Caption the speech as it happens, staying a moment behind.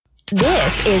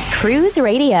This is Cruise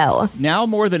Radio. Now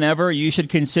more than ever, you should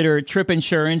consider trip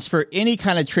insurance for any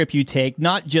kind of trip you take,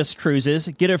 not just cruises.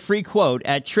 Get a free quote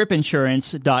at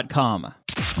tripinsurance.com.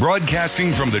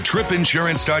 Broadcasting from the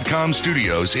tripinsurance.com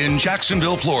studios in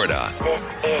Jacksonville, Florida.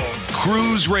 This is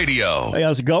Cruise Radio. Hey,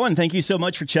 how's it going? Thank you so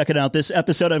much for checking out this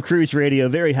episode of Cruise Radio.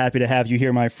 Very happy to have you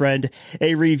here, my friend.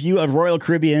 A review of Royal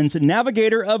Caribbean's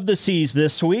Navigator of the Seas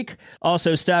this week.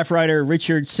 Also, staff writer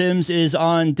Richard Sims is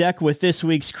on deck with this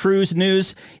week's cruise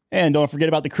news. And don't forget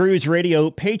about the Cruise Radio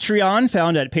Patreon,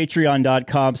 found at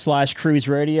patreon.com/Cruise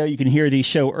Radio. You can hear the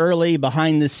show early,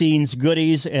 behind-the-scenes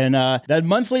goodies, and that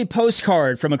monthly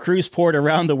postcard from a cruise port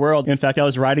around the world. In fact, I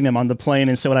was writing them on the plane,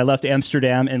 and so when I left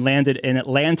Amsterdam and landed in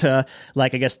Atlanta,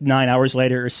 like I guess 9 hours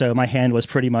later or so, my hand was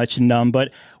pretty much numb,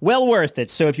 but well worth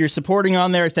it. So if you're supporting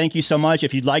on there, thank you so much.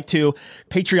 If you'd like to,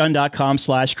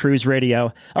 patreon.com/Cruise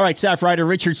Radio. All right, staff writer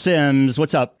Richard Sims,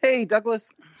 what's up? Hey,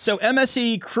 Douglas. So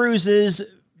MSC Cruises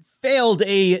failed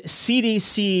a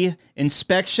CDC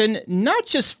inspection. Not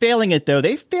just failing it, though.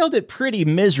 They failed it pretty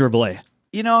miserably.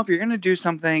 You know, if you're going to do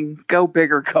something, go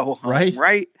big or go home,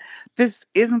 right? This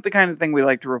isn't the kind of thing we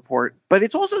like to report, but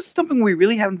it's also something we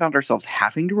really haven't found ourselves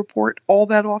having to report all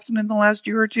that often in the last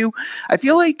year or two. I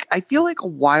feel like a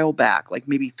while back, like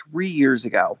maybe 3 years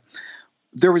ago,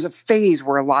 there was a phase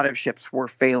where a lot of ships were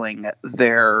failing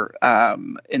their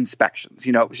inspections.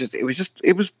 You know,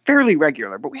 it was fairly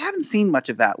regular, but we haven't seen much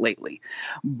of that lately.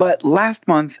 But last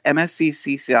month, MSC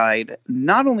Seaside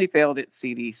not only failed its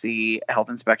CDC health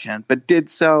inspection, but did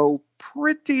so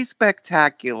pretty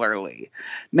spectacularly.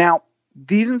 Now,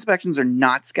 these inspections are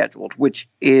not scheduled, which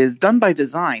is done by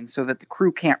design so that the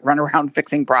crew can't run around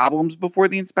fixing problems before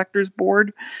the inspectors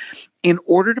board. In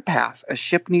order to pass, a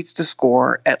ship needs to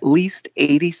score at least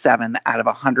 87 out of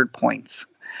 100 points.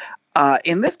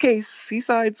 In this case,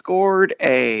 Seaside scored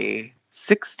a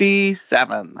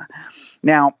 67.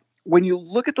 Now, when you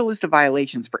look at the list of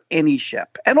violations for any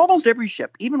ship, and almost every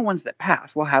ship, even ones that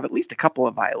pass, will have at least a couple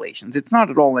of violations. It's not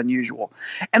at all unusual.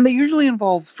 And they usually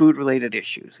involve food-related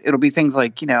issues. It'll be things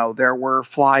like, there were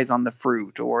flies on the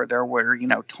fruit, or there were,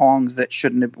 tongs that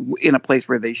shouldn't have, in a place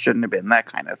where they shouldn't have been, that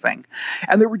kind of thing.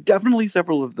 And there were definitely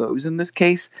several of those in this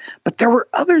case, but there were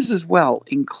others as well,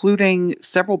 including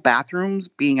several bathrooms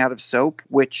being out of soap,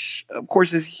 which, of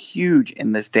course, is huge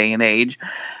in this day and age.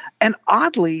 And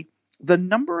oddly, the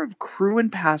number of crew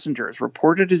and passengers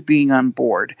reported as being on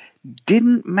board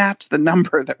didn't match the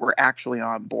number that were actually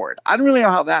on board. I don't really know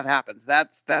how that happens.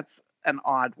 That's an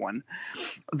odd one.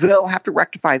 They'll have to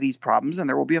rectify these problems, and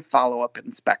there will be a follow-up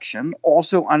inspection,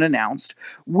 also unannounced,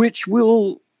 which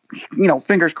will,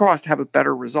 fingers crossed, have a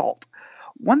better result.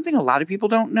 One thing a lot of people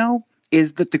don't know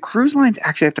is that the cruise lines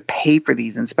actually have to pay for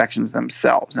these inspections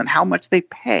themselves, and how much they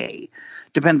pay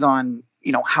depends on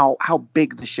how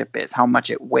big the ship is, how much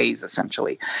it weighs,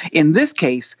 essentially. In this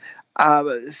case,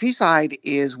 Seaside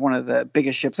is one of the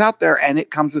biggest ships out there, and it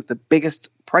comes with the biggest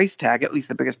price tag, at least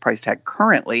the biggest price tag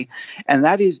currently, and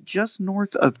that is just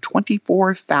north of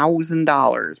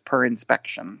 $24,000 per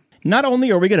inspection. Not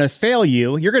only are we going to fail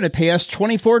you, you're going to pay us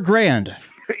 $24,000.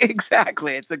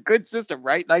 Exactly. It's a good system,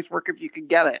 right? Nice work if you can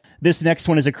get it. This next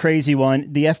one is a crazy one.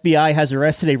 The FBI has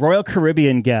arrested a Royal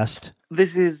Caribbean guest.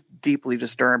 This is deeply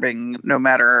disturbing, no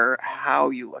matter how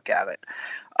you look at it.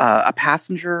 A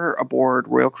passenger aboard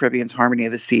Royal Caribbean's Harmony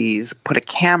of the Seas put a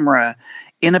camera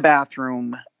in a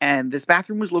bathroom, and this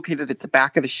bathroom was located at the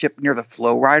back of the ship near the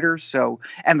flow rider.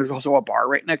 And there's also a bar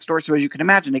right next door. So as you can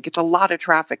imagine, it gets a lot of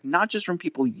traffic, not just from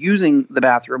people using the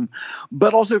bathroom,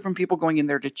 but also from people going in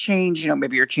there to change.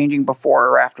 Maybe you're changing before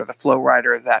or after the flow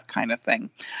rider, that kind of thing.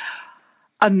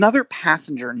 Another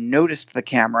passenger noticed the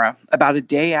camera about a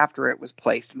day after it was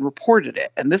placed and reported it.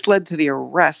 And this led to the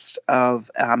arrest of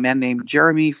a man named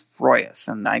Jeremy Froyas.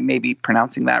 And I may be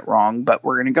pronouncing that wrong, but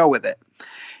we're going to go with it.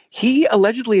 He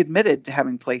allegedly admitted to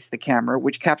having placed the camera,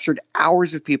 which captured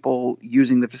hours of people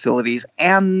using the facilities.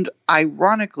 And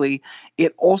ironically,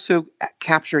 it also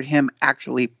captured him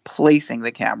actually placing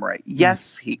the camera.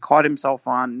 Yes, he caught himself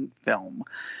on film.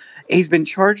 He's been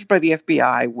charged by the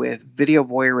FBI with video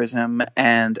voyeurism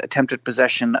and attempted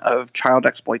possession of child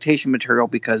exploitation material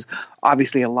because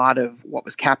obviously a lot of what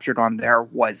was captured on there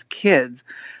was kids.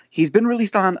 He's been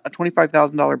released on a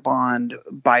 $25,000 bond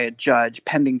by a judge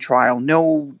pending trial.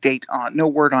 No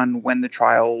word on when the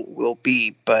trial will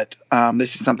be, but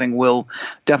this is something we'll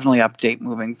definitely update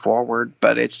moving forward.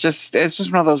 But it's just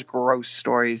one of those gross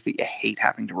stories that you hate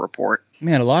having to report.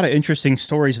 Man, a lot of interesting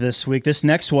stories this week. This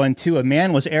next one, too. A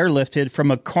man was airlifted from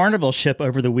a Carnival ship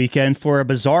over the weekend for a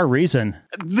bizarre reason.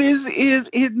 This is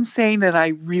insane, and I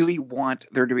really want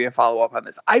there to be a follow-up on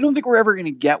this. I don't think we're ever going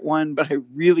to get one, but I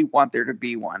really want there to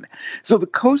be one. on. So the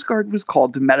Coast Guard was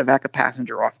called to medevac a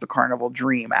passenger off the Carnival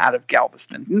Dream out of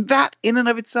Galveston. And that in and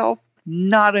of itself,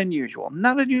 not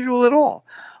unusual at all.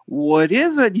 What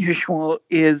is unusual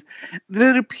is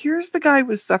that it appears the guy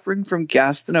was suffering from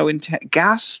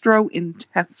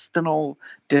gastrointestinal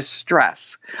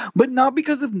distress, but not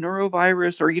because of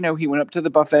neurovirus or, he went up to the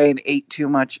buffet and ate too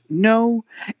much. No,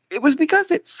 it was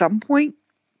because at some point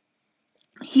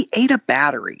he ate a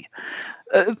battery.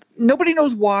 Nobody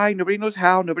knows why. Nobody knows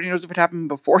how. Nobody knows if it happened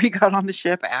before he got on the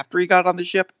ship, after he got on the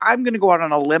ship. I'm going to go out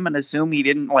on a limb and assume he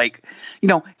didn't it's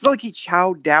not like he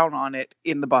chowed down on it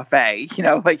in the buffet,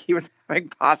 like he was having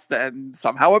pasta and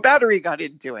somehow a battery got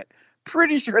into it.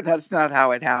 Pretty sure that's not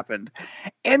how it happened.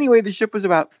 Anyway, the ship was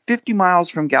about 50 miles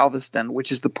from Galveston,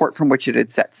 which is the port from which it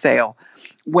had set sail,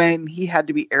 when he had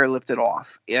to be airlifted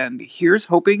off. And here's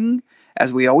hoping,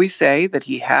 as we always say, that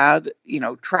he had,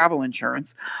 travel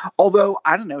insurance. Although,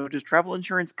 I don't know, does travel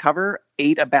insurance cover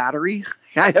ate a battery?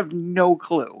 I have no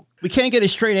clue. We can't get a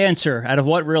straight answer out of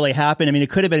what really happened. I mean, it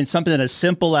could have been something as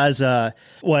simple as a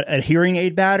hearing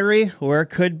aid battery, or it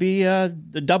could be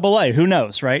the AA. Who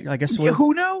knows, right? I guess.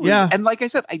 Who knows? Yeah. And like I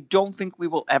said, I don't think we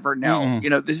will ever know.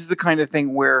 This is the kind of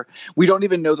thing where we don't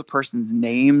even know the person's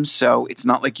name, so it's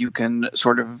not like you can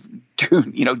sort of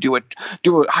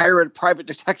hire a private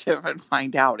detective and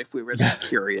find out if we were that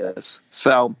curious.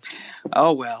 So,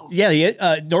 oh well. Yeah,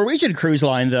 the Norwegian Cruise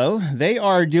Line, though, they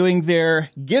are doing their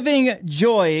Giving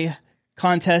Joy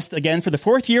contest again for the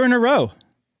 4th year in a row.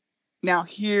 Now,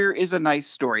 here is a nice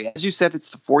story. As you said,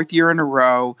 it's the 4th year in a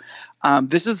row.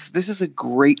 This is a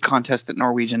great contest that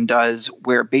Norwegian does,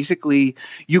 where basically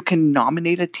you can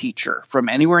nominate a teacher from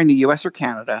anywhere in the U.S. or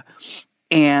Canada.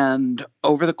 And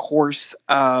over the course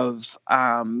of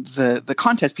the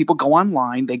contest, people go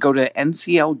online. They go to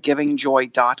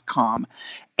nclgivingjoy.com,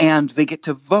 and they get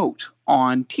to vote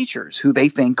on teachers who they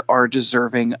think are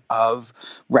deserving of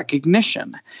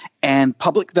recognition. And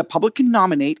the public can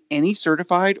nominate any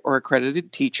certified or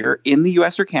accredited teacher in the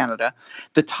U.S. or Canada.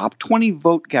 The top 20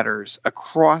 vote getters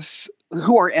across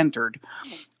who are entered,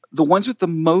 the ones with the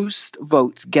most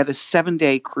votes get a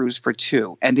 7-day cruise for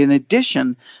 2. And in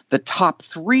addition, the top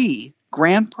 3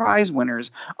 grand prize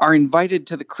winners are invited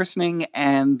to the christening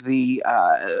and the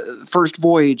first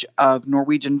voyage of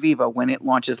Norwegian Viva when it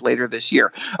launches later this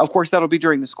year. Of course, that'll be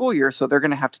during the school year, so they're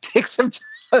going to have to take some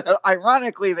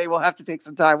ironically, they will have to take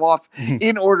some time off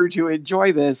in order to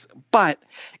enjoy this. But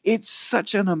it's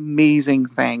such an amazing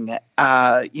thing.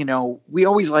 We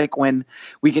always like when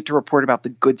we get to report about the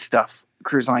good stuff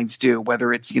cruise lines do,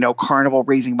 whether it's, Carnival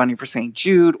raising money for St.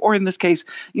 Jude, or in this case,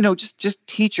 just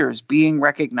teachers being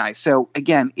recognized. So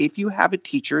again, if you have a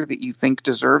teacher that you think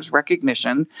deserves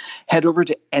recognition, head over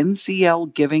to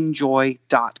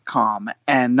nclgivingjoy.com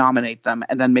and nominate them,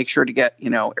 and then make sure to get,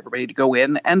 everybody to go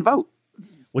in and vote.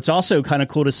 What's also kind of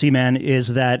cool to see, man,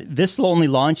 is that this only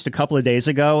launched a couple of days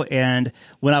ago. And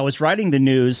when I was writing the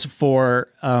news for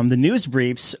the news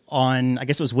briefs on, I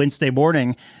guess it was Wednesday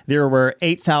morning, there were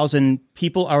 8,000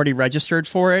 people already registered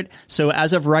for it. So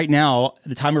as of right now,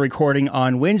 the time of recording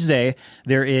on Wednesday,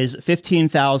 there is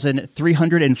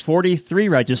 15,343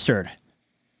 registered.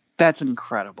 That's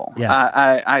incredible.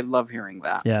 Yeah. I love hearing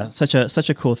that. Yeah, such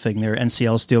a cool thing there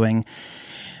NCL's doing.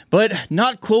 But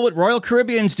not cool what Royal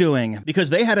Caribbean's doing, because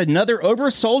they had another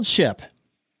oversold ship.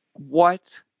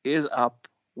 What is up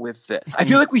with this? I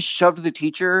feel like we shoved the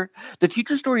teacher. The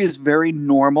teacher story is very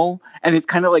normal, and it's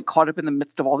kind of like caught up in the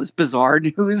midst of all this bizarre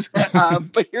news.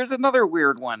 But here's another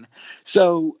weird one.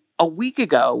 So a week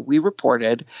ago, we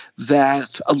reported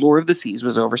that Allure of the Seas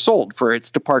was oversold for its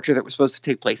departure that was supposed to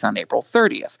take place on April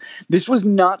 30th. This was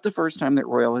not the first time that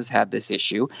Royal has had this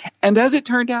issue. And as it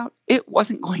turned out, it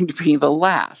wasn't going to be the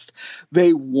last.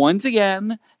 They once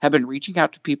again have been reaching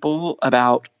out to people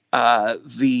about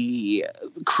the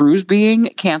cruise being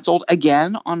canceled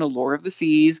again on Allure of the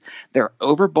Seas. They're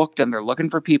overbooked and they're looking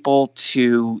for people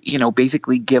to,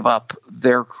 basically give up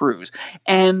their cruise.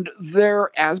 And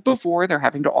as before, they're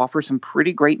having to offer some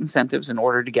pretty great incentives in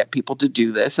order to get people to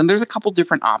do this. And there's a couple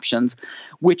different options,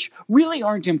 which really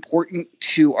aren't important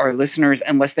to our listeners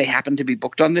unless they happen to be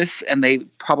booked on this and they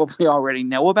probably already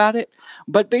know about it.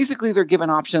 But basically, they're given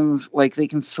options like they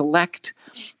can select.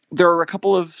 There are a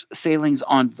couple of sailings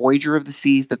on Voyager of the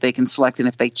Seas that they can select, and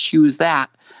if they choose that,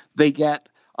 they get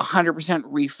 100%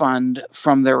 refund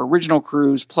from their original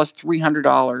cruise plus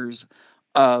 $300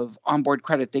 of onboard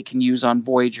credit they can use on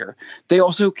Voyager. They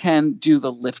also can do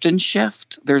the lift and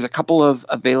shift. There's a couple of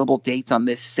available dates on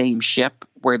this same ship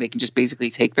where they can just basically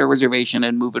take their reservation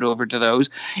and move it over to those.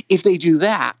 If they do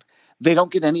that, they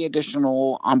don't get any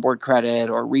additional onboard credit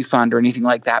or refund or anything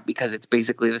like that because it's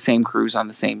basically the same cruise on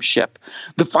the same ship.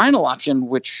 The final option,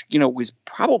 which, was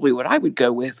probably what I would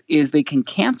go with, is they can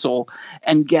cancel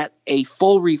and get a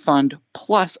full refund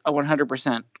plus a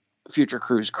 100% future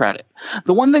cruise credit.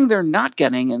 The one thing they're not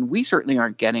getting, and we certainly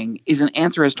aren't getting, is an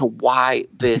answer as to why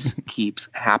this keeps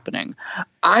happening.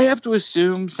 I have to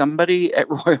assume somebody at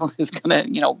Royal is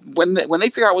going to, when they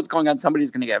figure out what's going on,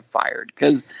 somebody's going to get fired,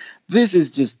 because this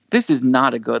is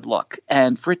not a good look.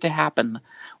 And for it to happen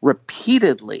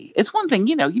repeatedly, it's one thing,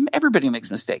 everybody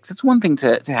makes mistakes. It's one thing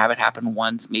to have it happen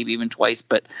once, maybe even twice.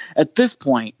 But at this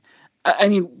point, I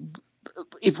mean,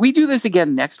 if we do this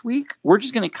again next week, we're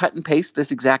just going to cut and paste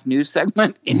this exact news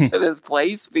segment into this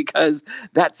place, because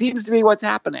that seems to be what's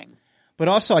happening. But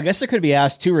also, I guess it could be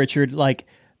asked too, Richard, like,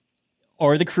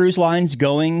 are the cruise lines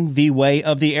going the way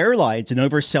of the airlines and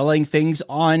overselling things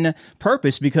on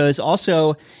purpose? Because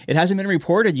also, it hasn't been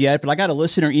reported yet, but I got a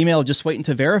listener email just waiting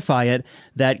to verify it,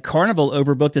 that Carnival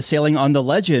overbooked a sailing on the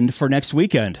Legend for next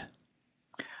weekend.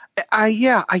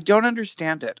 I don't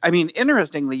understand it. I mean,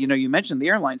 interestingly, you mentioned the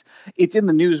airlines. It's in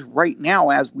the news right now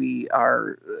as we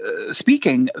are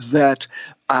speaking that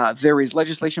there is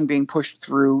legislation being pushed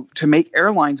through to make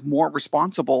airlines more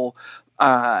responsible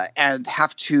and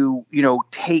have to,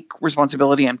 take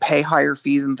responsibility and pay higher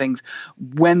fees and things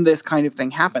when this kind of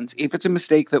thing happens. If it's a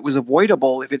mistake that was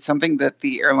avoidable, if it's something that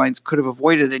the airlines could have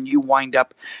avoided and you wind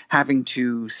up having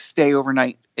to stay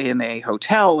overnight in a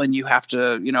hotel and you have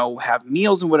to, have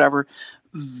meals and whatever,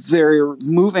 they're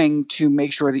moving to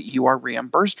make sure that you are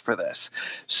reimbursed for this.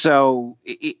 So,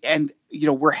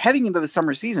 we're heading into the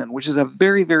summer season, which is a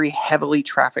very, very heavily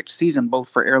trafficked season, both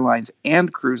for airlines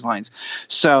and cruise lines.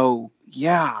 So,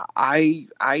 yeah,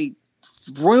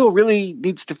 Royal really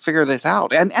needs to figure this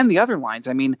out, and the other lines.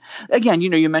 I mean, again,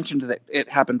 you mentioned that it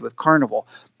happened with Carnival.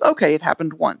 Okay, it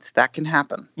happened once. That can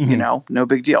happen. No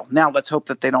big deal. Now let's hope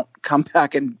that they don't come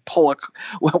back and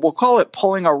we'll call it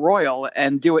pulling a Royal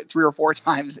and do it 3 or 4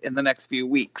 times in the next few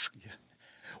weeks.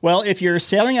 Well, if you're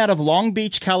sailing out of Long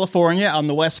Beach, California on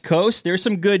the West Coast, there's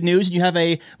some good news. You have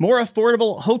a more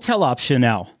affordable hotel option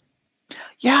now.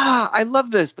 Yeah, I love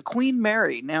this. The Queen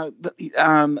Mary. Now,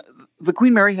 the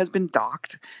Queen Mary has been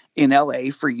docked in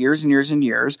LA for years and years and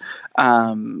years.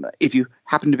 If you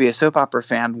happen to be a soap opera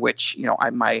fan, which, I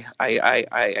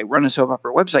run a soap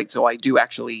opera website, so I do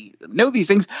actually know these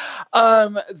things.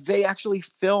 They actually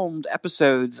filmed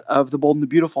episodes of The Bold and the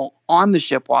Beautiful on the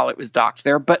ship while it was docked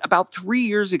there. But about 3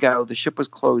 years ago, the ship was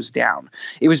closed down.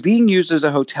 It was being used as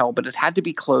a hotel, but it had to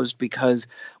be closed because,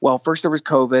 well, first there was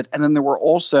COVID, and then there were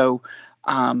also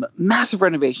massive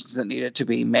renovations that needed to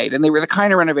be made. And they were the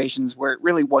kind of renovations where it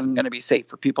really wasn't going to be safe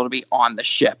for people to be on the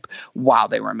ship while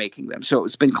they were making them. So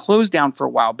it's been closed down for a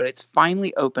while, but it's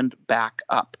finally opened back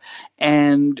up.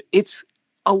 And it's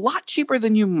a lot cheaper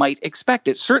than you might expect.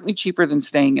 It's certainly cheaper than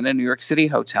staying in a New York City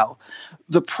hotel.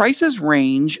 The prices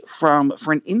range from,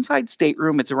 for an inside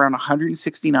stateroom, it's around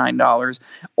 $169,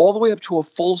 all the way up to a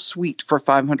full suite for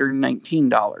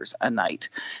 $519 a night.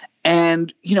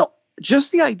 And,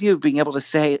 just the idea of being able to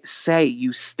say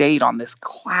you stayed on this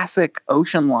classic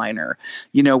ocean liner,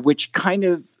 which kind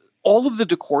of all of the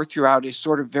decor throughout is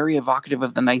sort of very evocative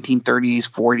of the 1930s,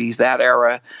 40s, that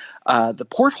era. The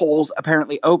portholes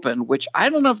apparently open, which I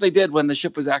don't know if they did when the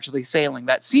ship was actually sailing.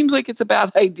 That seems like it's a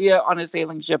bad idea on a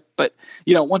sailing ship, but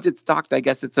once it's docked, I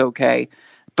guess it's okay.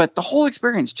 But the whole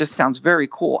experience just sounds very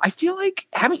cool. I feel like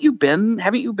haven't you been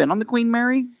on the Queen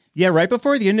Mary? Yeah, right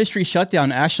before the industry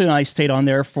shutdown, Ashley and I stayed on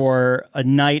there for a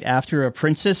night after a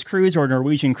Princess cruise or a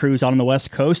Norwegian cruise on the West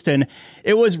Coast. And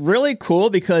it was really cool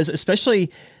because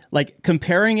especially like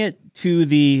comparing it to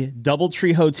the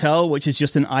DoubleTree Hotel, which is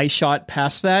just an eye shot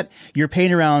past that, you're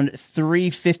paying around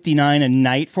 $359 a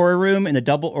night for a room. And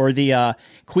the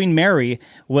Queen Mary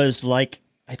was like,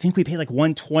 I think we paid like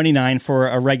 $129 for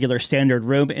a regular standard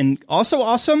room. And also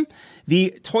awesome,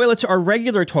 the toilets are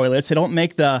regular toilets. They don't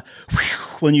make the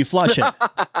when you flush it.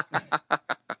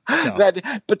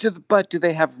 But do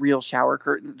they have real shower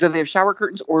curtains? Do they have shower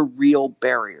curtains or real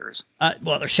barriers?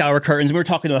 Well, they're shower curtains. We're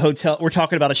talking to a hotel. We're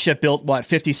talking about a ship built,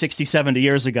 50, 60, 70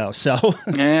 years ago. So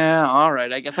yeah, all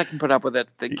right. I guess I can put up with it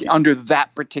under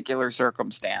that particular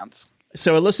circumstance.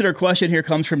 So a listener question here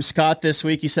comes from Scott this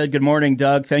week. He said, "Good morning,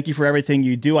 Doug. Thank you for everything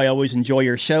you do. I always enjoy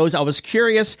your shows. I was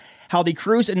curious how the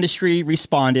cruise industry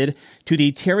responded to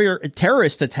the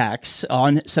terrorist attacks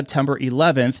on September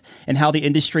 11th and how the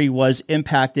industry was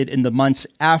impacted in the months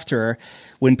after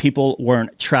when people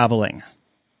weren't traveling."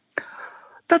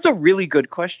 That's a really good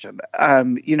question.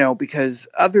 Because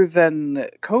other than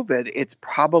COVID, it's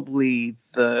probably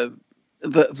the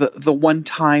one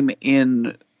time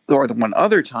in or the one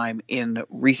other time in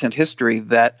recent history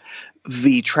that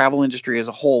the travel industry as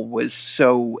a whole was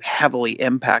so heavily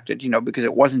impacted, because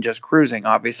it wasn't just cruising.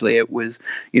 Obviously, it was,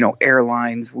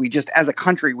 airlines. We just, as a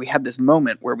country, we had this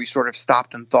moment where we sort of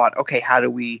stopped and thought, okay, how do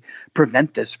we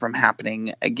prevent this from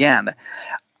happening again?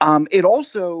 It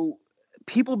also,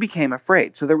 people became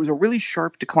afraid. So there was a really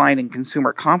sharp decline in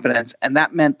consumer confidence, and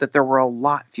that meant that there were a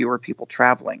lot fewer people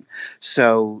traveling.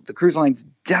 So the cruise lines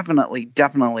definitely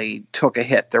took a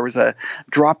hit. There was a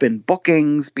drop in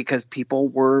bookings because people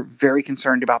were very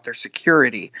concerned about their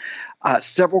security.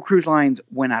 Several cruise lines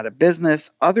went out of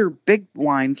business. Other big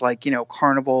lines like,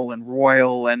 Carnival and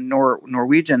Royal and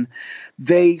Norwegian,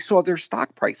 they saw their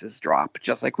stock prices drop,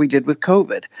 just like we did with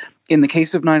COVID. In the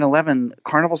case of 9/11,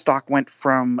 Carnival stock went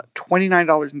from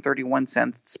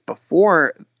 $29.31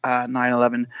 before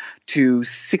 9/11 to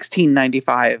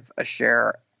 $16.95 a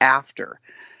share after.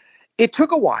 It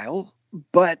took a while,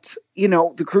 but,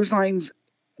 the cruise lines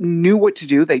knew what to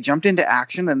do. They jumped into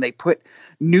action and they put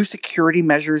new security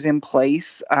measures in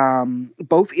place,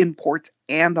 both in ports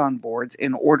and on boards,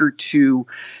 in order to,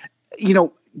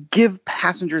 give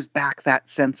passengers back that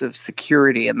sense of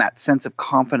security and that sense of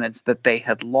confidence that they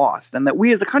had lost and that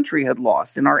we as a country had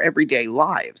lost in our everyday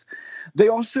lives. They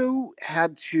also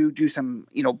had to do some,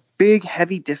 big,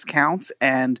 heavy discounts,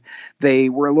 and they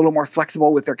were a little more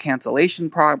flexible with their cancellation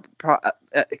policies.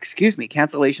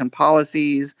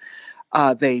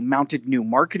 They mounted new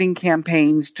marketing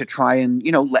campaigns to try and,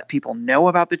 let people know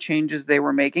about the changes they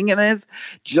were making. And as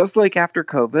just like after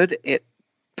COVID, it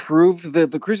proved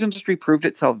the cruise industry proved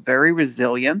itself very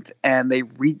resilient, and they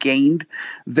regained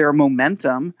their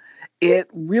momentum. It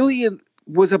really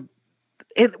was an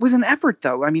effort,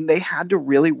 though. I mean, they had to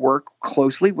really work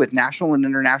closely with national and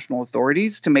international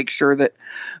authorities to make sure that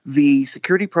the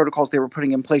security protocols they were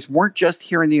putting in place weren't just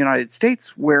here in the United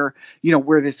States where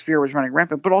this fear was running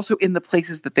rampant, but also in the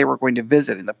places that they were going to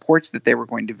visit, in the ports that they were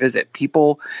going to visit.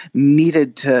 People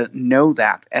needed to know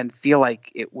that and feel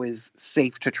like it was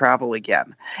safe to travel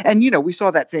again. And, we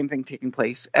saw that same thing taking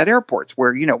place at airports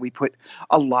where, we put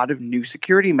a lot of new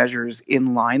security measures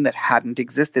in line that hadn't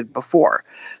existed before.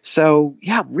 So,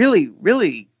 yeah, really,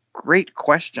 really great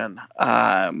question.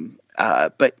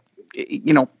 But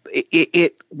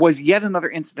it was yet another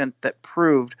incident that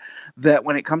proved that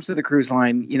when it comes to the cruise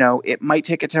line, it might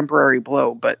take a temporary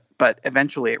blow, but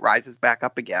eventually it rises back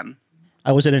up again.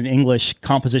 I was in an English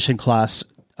composition class,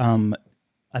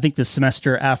 I think the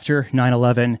semester after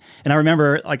 9/11. And I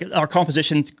remember like our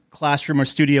composition classroom or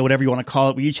studio, whatever you want to call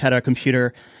it, we each had a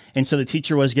computer. And so the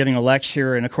teacher was giving a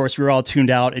lecture, and of course we were all tuned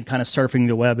out and kind of surfing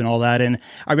the web and all that. And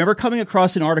I remember coming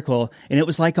across an article, and it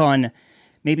was like on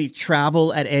maybe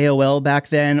travel at AOL back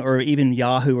then, or even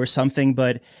Yahoo or something.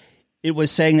 But it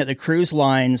was saying that the cruise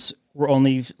lines were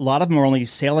a lot of them were only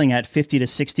sailing at 50 to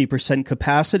 60%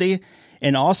 capacity.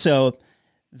 And also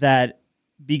that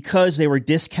because they were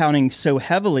discounting so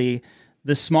heavily,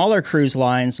 the smaller cruise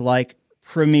lines like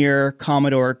Premier,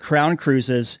 Commodore, Crown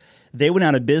Cruises, they went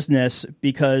out of business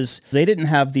because they didn't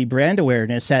have the brand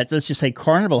awareness that, let's just say,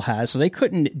 Carnival has. So they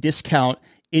couldn't discount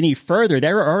any further.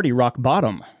 They were already rock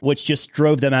bottom, which just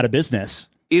drove them out of business.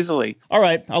 Easily. All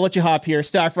right, I'll let you hop here.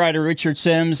 Staff writer Richard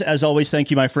Sims, as always,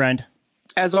 thank you, my friend.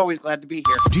 As always, glad to be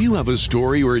here. Do you have a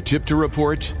story or a tip to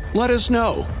report? Let us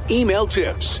know. Email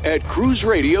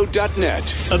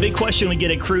tips@cruiseradio.net. A big question we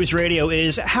get at Cruise Radio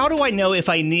is, how do I know if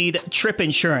I need trip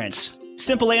insurance?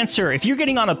 Simple answer. If you're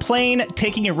getting on a plane,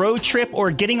 taking a road trip,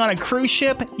 or getting on a cruise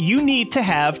ship, you need to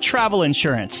have travel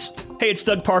insurance. Hey, it's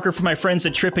Doug Parker from my friends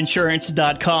at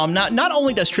tripinsurance.com. Not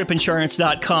only does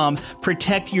tripinsurance.com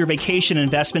protect your vacation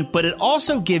investment, but it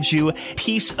also gives you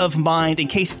peace of mind in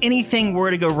case anything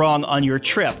were to go wrong on your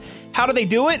trip. How do they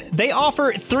do it? They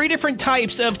offer 3 different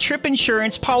types of trip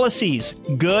insurance policies.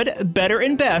 Good, better,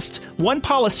 and best. One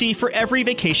policy for every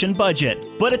vacation budget.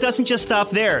 But it doesn't just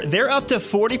stop there. They're up to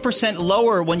 40%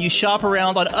 lower when you shop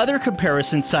around on other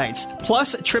comparison sites.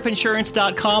 Plus,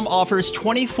 tripinsurance.com offers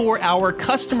 24-hour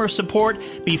customer support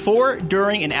before,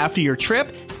 during, and after your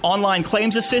trip, online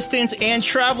claims assistance, and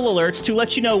travel alerts to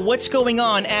let you know what's going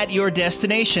on at your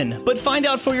destination. But find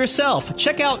out for yourself.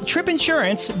 Check out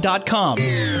tripinsurance.com.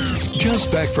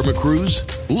 Just back from a cruise?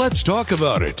 Let's talk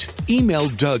about it. Email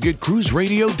Doug at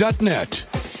cruiseradio.net.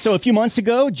 So a few months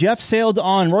ago, Jeff sailed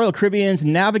on Royal Caribbean's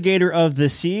Navigator of the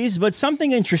Seas, but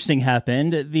something interesting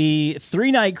happened. The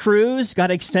 3-night cruise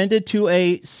got extended to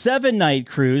a 7-night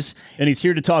cruise, and he's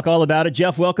here to talk all about it.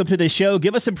 Jeff, welcome to the show.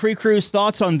 Give us some pre-cruise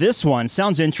thoughts on this one.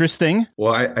 Sounds interesting.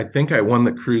 Well, I think I won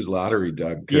the cruise lottery,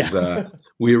 Doug, because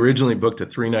We originally booked a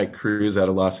 3-night cruise out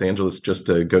of Los Angeles just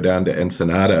to go down to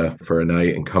Ensenada for a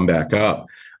night and come back up.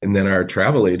 And then our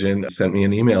travel agent sent me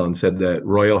an email and said that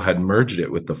Royal had merged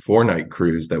it with the 4-night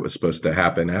cruise that was supposed to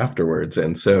happen afterwards.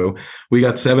 And so we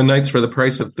got 7 nights for the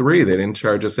price of 3. They didn't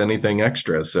charge us anything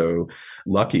extra. So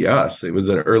lucky us. It was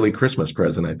an early Christmas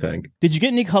present, I think. Did you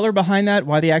get any color behind that?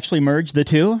 Why they actually merged the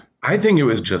two? I think it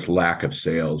was just lack of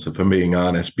sales, if I'm being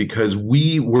honest, because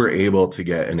we were able to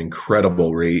get an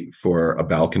incredible rate for a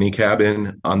balcony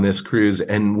cabin on this cruise.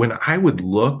 And when I would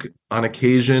look on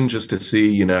occasion just to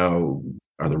see,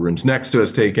 are the rooms next to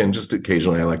us taken? Just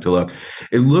occasionally I like to look.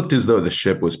 It looked as though the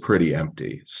ship was pretty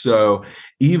empty. So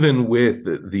even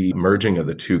with the merging of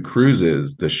the 2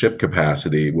 cruises, the ship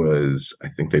capacity was, I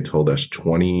think they told us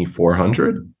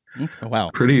 2,400. Okay, wow.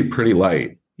 Pretty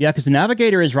light. Yeah, because the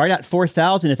Navigator is right at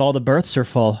 4,000 if all the berths are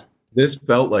full. This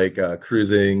felt like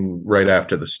cruising right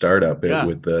after the startup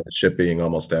with the ship being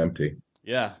almost empty.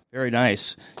 Yeah, very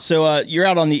nice. So you're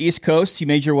out on the East Coast. You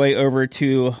made your way over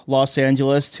to Los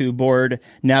Angeles to board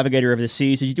Navigator of the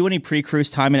Seas. Did you do any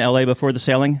pre-cruise time in LA before the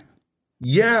sailing?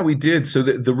 Yeah, we did. So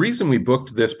the reason we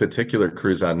booked this particular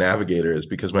cruise on Navigator is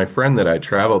because my friend that I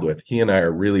traveled with, he and I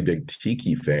are really big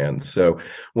tiki fans. So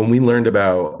when we learned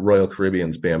about Royal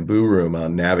Caribbean's Bamboo Room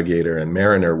on Navigator and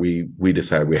Mariner, we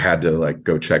decided we had to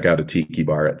go check out a tiki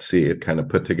bar at sea. It kind of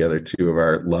put together 2 of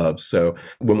our loves. So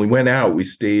when we went out, we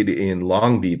stayed in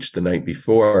Long Beach the night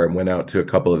before and went out to a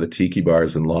couple of the tiki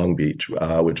bars in Long Beach,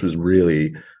 which was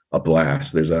really a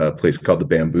blast. There's a place called the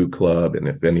Bamboo Club, and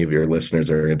if any of your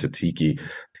listeners are into tiki,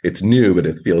 it's new, but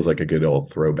it feels like a good old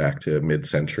throwback to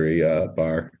mid-century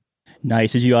bar.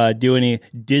 Nice. Did you do any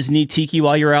Disney tiki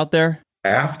while you were out there?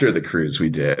 After the cruise, we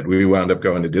did. We wound up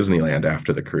going to Disneyland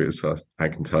after the cruise, so I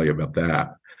can tell you about that.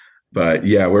 But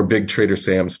yeah, we're big Trader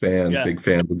Sam's fans, big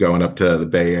fans of going up to the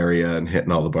Bay Area and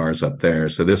hitting all the bars up there.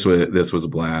 So this was a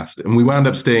blast, and we wound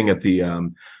up staying at the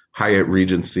Hyatt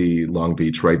Regency Long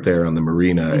Beach right there on the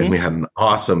marina. And we had an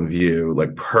awesome view,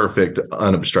 perfect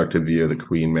unobstructed view of the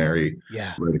Queen Mary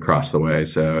right across the way.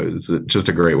 So it's just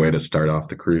a great way to start off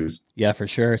the cruise. Yeah, for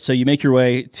sure. So you make your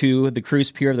way to the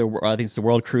cruise pier, I think it's the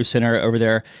World Cruise Center over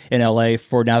there in LA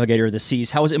for Navigator of the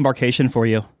Seas. How was embarkation for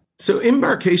you? So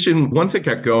embarkation, once it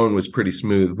got going, was pretty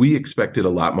smooth. We expected a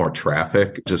lot more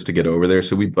traffic just to get over there.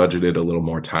 So we budgeted a little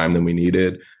more time than we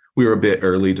needed. We were a bit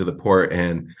early to the port,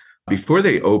 and before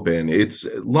they open,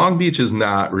 Long Beach is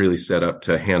not really set up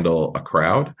to handle a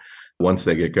crowd once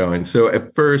they get going. So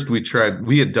at first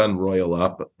we had done Royal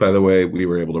Up. By the way, we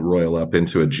were able to Royal Up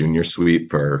into a junior suite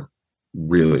for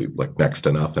really next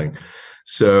to nothing.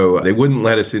 So they wouldn't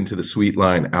let us into the suite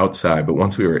line outside, but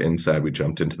once we were inside, we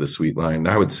jumped into the suite line. And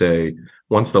I would say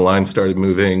once the line started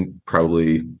moving,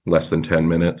 probably less than 10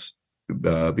 minutes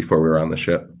before we were on the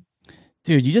ship.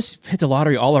 Dude, you just hit the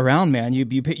lottery all around, man. You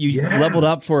leveled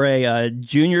up for a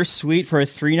junior suite for a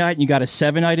 3-night, and you got a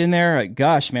 7-night in there.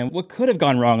 Gosh, man, what could have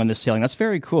gone wrong on this sailing? That's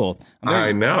very cool.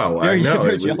 I know. Very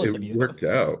jealous of you. It worked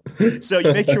out. So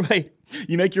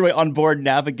you make your way on board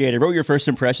Navigator. What were your first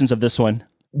impressions of this one?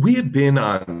 We had been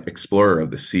on Explorer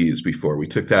of the Seas before. We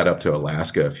took that up to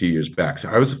Alaska a few years back. So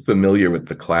I was familiar with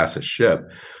the class of ship,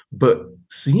 but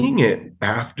seeing it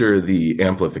after the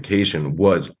amplification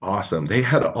was awesome. They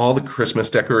had all the Christmas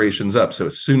decorations up. So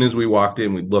as soon as we walked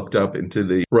in, we looked up into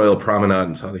the Royal Promenade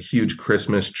and saw the huge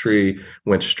Christmas tree,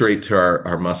 went straight to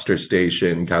our muster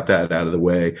station, got that out of the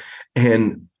way.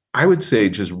 And I would say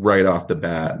just right off the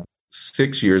bat,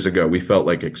 6 years ago, we felt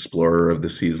like Explorer of the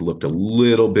Seas looked a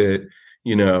little bit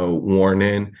worn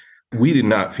in. We did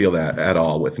not feel that at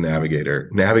all with Navigator.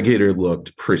 Navigator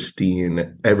looked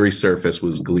pristine. Every surface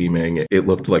was gleaming. It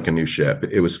looked like a new ship.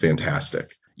 It was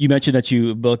fantastic. You mentioned that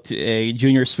you booked a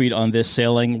junior suite on this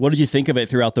sailing. What did you think of it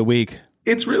throughout the week?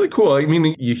 It's really cool. I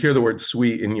mean, you hear the word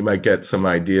suite and you might get some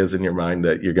ideas in your mind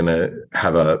that you're going to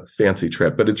have a fancy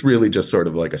trip, but it's really just sort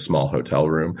of like a small hotel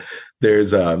room.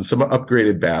 There's some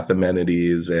upgraded bath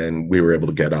amenities, and we were able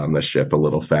to get on the ship a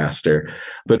little faster.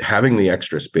 But having the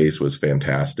extra space was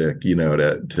fantastic,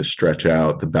 to stretch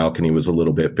out. The balcony was a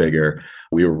little bit bigger.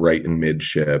 We were right in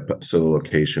midship, so the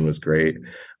location was great.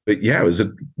 But yeah, it was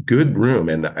a good room,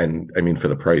 and I mean, for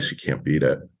the price, you can't beat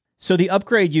it. So the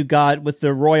upgrade you got with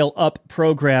the Royal Up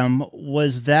program,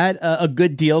 was that a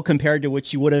good deal compared to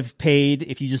what you would have paid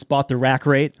if you just bought the rack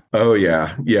rate? Oh,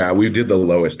 yeah. Yeah, we did the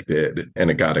lowest bid and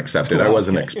it got accepted. I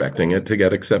wasn't expecting it to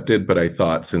get accepted, but I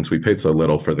thought since we paid so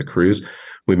little for the cruise,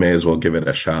 we may as well give it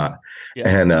a shot. Yeah.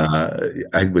 And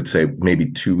I would say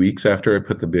maybe 2 weeks after I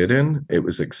put the bid in, it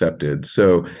was accepted.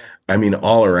 So, I mean,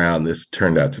 all around, this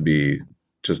turned out to be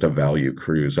just a value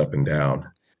cruise up and down.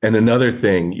 And another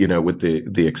thing, with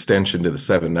the extension to the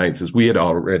 7 nights is we had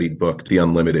already booked the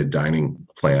unlimited dining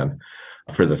plan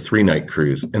for the 3-night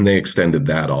cruise, and they extended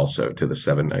that also to the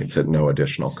 7 nights at no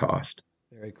additional cost.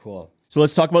 Very cool. So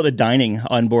let's talk about the dining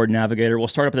on board Navigator. We'll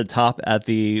start up at the top at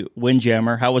the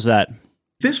Windjammer. How was that?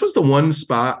 This was the one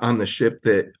spot on the ship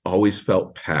that always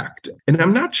felt packed. And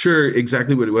I'm not sure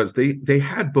exactly what it was. They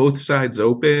had both sides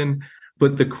open,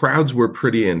 but the crowds were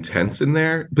pretty intense in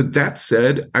there. But that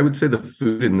said, I would say the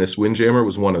food in this Windjammer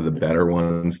was one of the better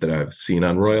ones that I've seen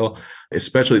on Royal.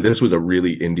 Especially, this was a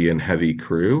really Indian-heavy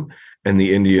crew, and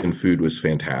the Indian food was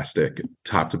fantastic,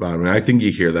 top to bottom. And I think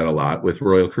you hear that a lot with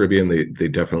Royal Caribbean. They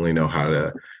definitely know how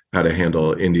to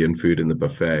handle Indian food in the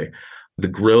buffet. The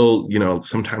grill,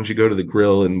 sometimes you go to the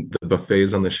grill and the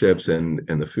buffets on the ships and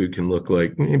the food can look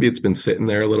like maybe it's been sitting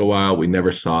there a little while. We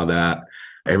never saw that.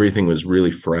 Everything was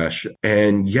really fresh.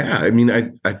 And yeah, I mean,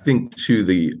 I think too,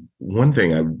 the one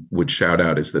thing I would shout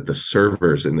out is that the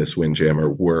servers in this Windjammer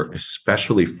were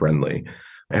especially friendly.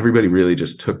 Everybody really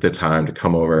just took the time to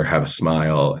come over, have a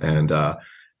smile, and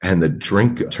the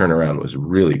drink turnaround was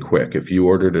really quick. If you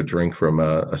ordered a drink from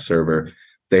a server,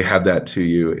 they had that to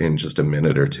you in just a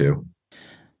minute or two.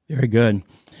 Very good.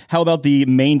 How about the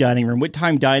main dining room? What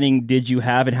time dining did you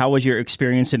have, and how was your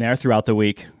experience in there throughout the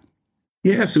week?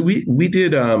 Yeah, so we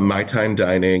did my time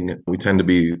dining. We tend to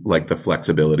be like the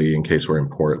flexibility in case we're in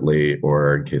port late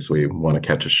or in case we want to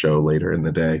catch a show later in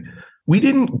the day. We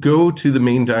didn't go to the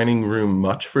main dining room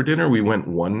much for dinner. We went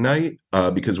one night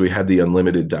because we had the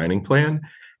unlimited dining plan,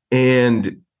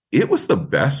 and it was the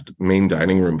best main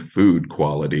dining room food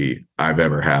quality I've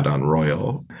ever had on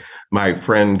Royal. My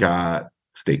friend got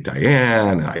steak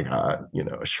Diane, I got,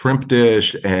 a shrimp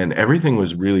dish, and everything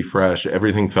was really fresh.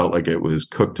 Everything felt like it was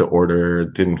cooked to order.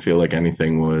 Didn't feel like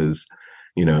anything was,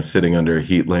 sitting under a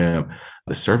heat lamp.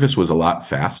 The service was a lot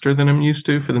faster than I'm used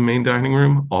to for the main dining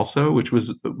room also, which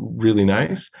was really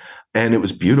nice. And it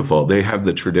was beautiful. They have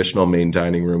the traditional main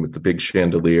dining room with the big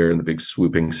chandelier and the big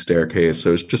swooping staircase.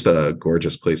 So it's just a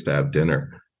gorgeous place to have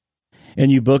dinner. And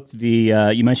you booked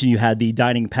you mentioned you had the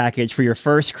dining package for your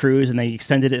first cruise, and they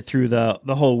extended it through the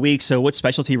whole week. So what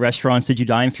specialty restaurants did you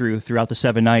dine throughout the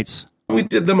 7 nights? We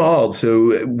did them all.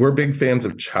 So we're big fans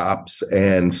of chops.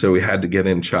 And so we had to get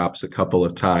in chops a couple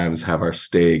of times, have our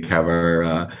steak, have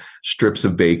our strips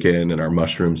of bacon and our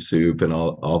mushroom soup and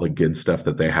all the good stuff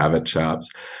that they have at Chops.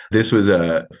 This was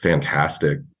a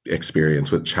fantastic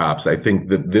experience with Chops. I think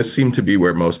that this seemed to be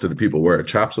where most of the people were.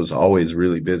 Chops was always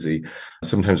really busy.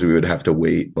 Sometimes we would have to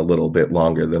wait a little bit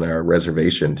longer than our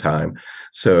reservation time.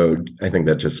 So I think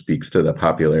that just speaks to the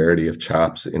popularity of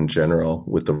Chops in general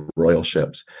with the Royal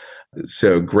ships.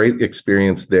 So great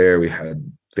experience there. We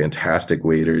had fantastic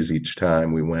waiters each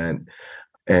time we went.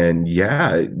 And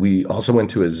yeah, we also went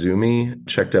to Izumi,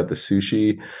 checked out the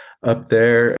sushi up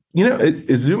there.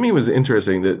 Izumi was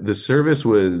interesting. The service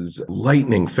was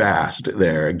lightning fast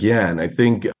there. Again, I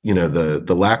think,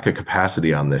 the lack of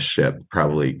capacity on this ship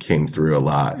probably came through a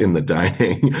lot in the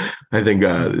dining. I think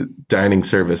dining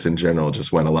service in general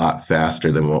just went a lot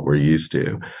faster than what we're used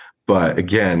to. But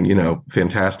again,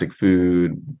 fantastic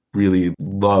food, really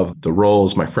love the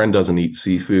rolls. My friend doesn't eat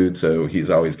seafood, so he's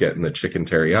always getting the chicken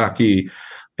teriyaki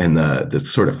and the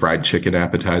sort of fried chicken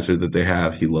appetizer that they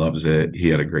have. He loves it. He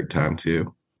had a great time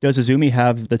too. Does Izumi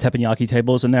have the teppanyaki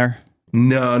tables in there?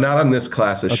 No, not on this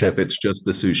class of ship. It's just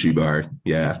the sushi bar.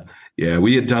 Yeah. Yeah.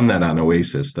 We had done that on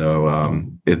Oasis though.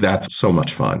 That's so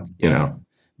much fun,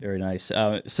 Very nice.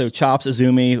 So Chops,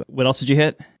 Izumi, what else did you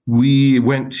hit? We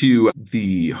went to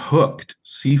the Hooked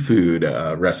seafood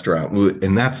restaurant,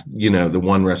 and that's, the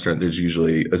one restaurant. There's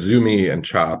usually Izumi and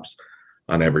Chops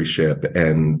on every ship,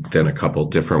 and then a couple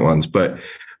different ones. But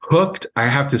Hooked, I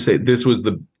have to say, this was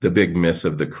the big miss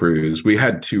of the cruise. We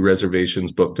had 2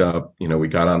 reservations booked up. We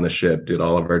got on the ship, did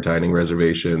all of our dining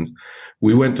reservations.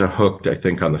 We went to Hooked, I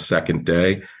think, on the second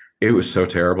day. It was so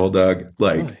terrible, Doug.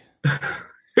 Really?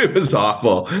 It was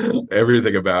awful.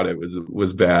 Everything about it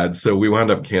was bad. So we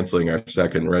wound up canceling our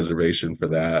second reservation for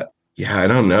that. Yeah, I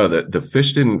don't know. The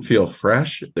fish didn't feel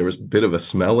fresh. There was a bit of a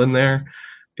smell in there.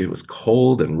 It was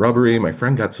cold and rubbery. My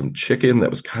friend got some chicken that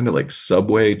was kind of like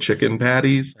Subway chicken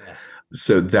patties. Yeah.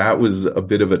 So that was a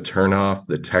bit of a turnoff.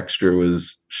 The texture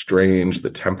was strange. The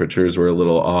temperatures were a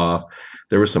little off.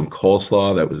 There was some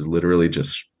coleslaw that was literally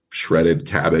just shredded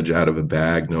cabbage out of a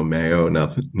bag, no mayo,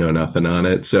 nothing on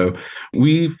it. So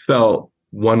we felt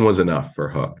one was enough for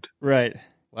Hooked. Right.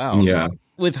 Wow. Yeah.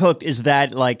 With Hooked, is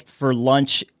that like for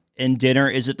lunch and dinner?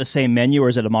 Is it the same menu or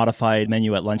is it a modified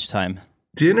menu at lunchtime?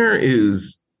 Dinner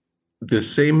is the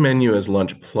same menu as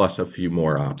lunch plus a few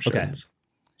more options. Okay.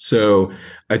 So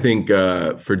I think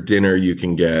for dinner, you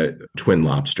can get twin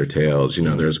lobster tails.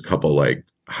 There's a couple like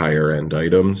higher end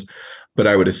items, but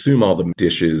I would assume all the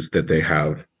dishes that they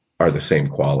have are the same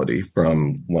quality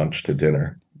from lunch to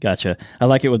dinner. Gotcha. I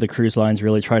like it when the cruise lines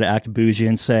really try to act bougie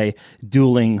and say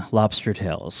dueling lobster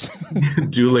tails.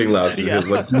 Dueling lobster tails,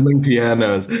 like dueling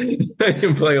pianos. They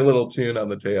can play a little tune on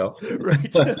the tail.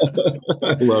 Right.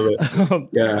 I love it.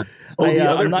 Yeah.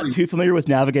 I'm not too familiar with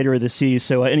Navigator of the Seas,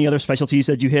 so any other specialties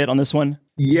that you hit on this one?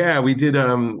 Yeah, we did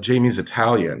Jamie's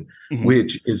Italian,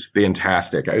 which is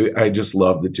fantastic. I just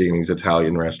love the Jamie's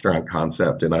Italian restaurant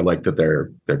concept, and I like that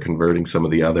they're converting some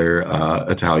of the other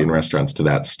Italian restaurants to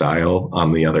that style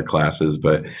on the other classes.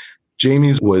 But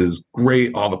Jamie's was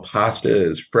great. All the pasta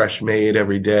is fresh made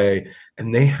every day,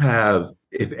 and they have,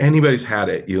 if anybody's had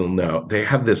it, you'll know, they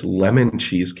have this lemon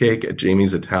cheesecake at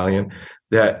Jamie's Italian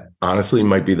that honestly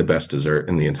might be the best dessert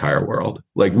in the entire world.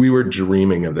 Like, we were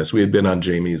dreaming of this. We had been on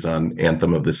Jamie's on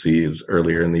Anthem of the Seas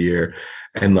earlier in the year.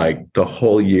 And like the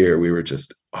whole year we were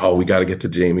just, we got to get to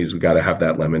Jamie's. We got to have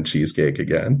that lemon cheesecake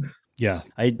again. Yeah.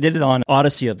 I did it on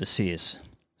Odyssey of the Seas.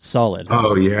 Solid.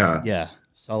 Oh, yeah. Yeah.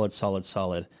 Solid.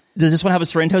 Does this one have a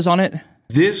Sorrento's on it?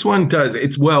 This one does.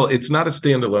 It's not a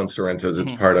standalone Sorrento's.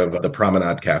 It's part of the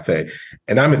Promenade Cafe.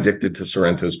 And I'm addicted to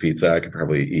Sorrento's pizza. I could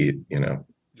probably eat,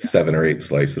 7 or 8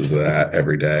 slices of that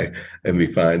every day and be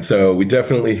fine. So we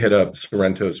definitely hit up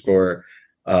Sorrento's for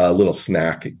a little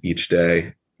snack each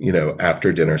day,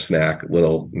 after dinner snack,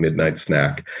 little midnight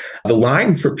snack. The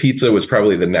line for pizza was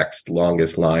probably the next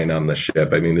longest line on the ship.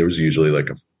 I mean, there was usually like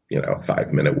a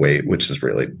 5-minute wait, which is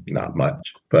really not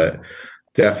much, but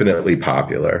definitely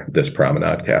popular, this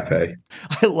Promenade Cafe.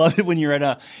 I love it when you're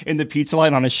in the pizza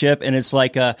line on a ship and it's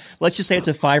like, let's just say it's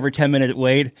a 5 or 10 minute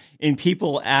wait and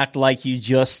people act like you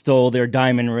just stole their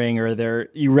diamond ring or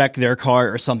you wrecked their car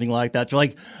or something like that. They're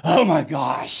like, oh my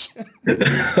gosh.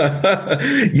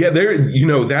 Yeah,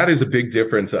 that is a big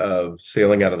difference of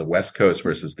sailing out of the West Coast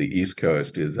versus the East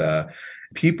Coast is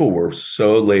people were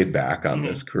so laid back on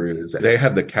this cruise. They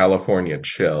had the California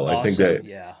chill. Awesome. I think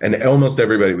that, and almost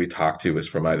everybody we talked to was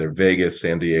from either Vegas,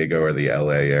 San Diego, or the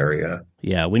LA area.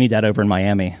 Yeah, we need that over in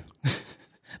Miami.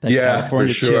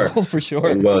 California for sure. Chill, for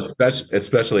sure. Well,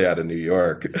 especially out of New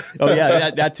York. Oh,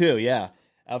 yeah, that too. Yeah,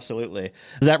 absolutely.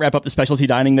 Does that wrap up the specialty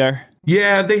dining there?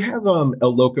 Yeah, they have El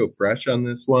Loco Fresh on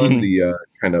this one, the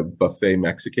kind of buffet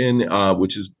Mexican,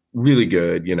 which is really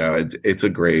good. It's a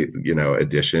great,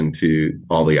 addition to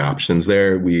all the options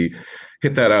there. We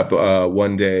hit that up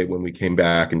one day when we came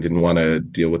back and didn't want to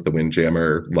deal with the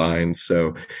Windjammer line.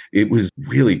 So it was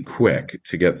really quick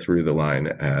to get through the line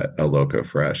at El Loco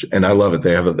Fresh. And I love it.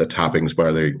 They have the toppings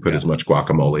bar there. You can put as much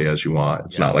guacamole as you want.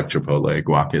 It's not like Chipotle.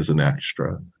 Guac is an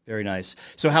extra. Very nice.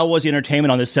 So how was the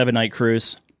entertainment on this 7-night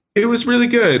cruise? It was really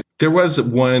good. There was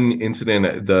one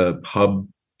incident. The pub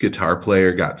guitar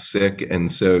player got sick,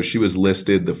 and so she was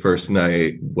listed the first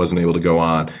night, wasn't able to go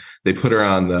on. They put her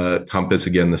on the Compass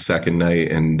again the second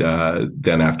night, and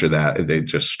then after that, they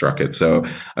just struck it. So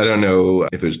I don't know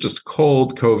if it was just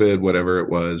cold, COVID, whatever it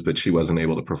was, but she wasn't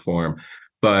able to perform.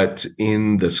 But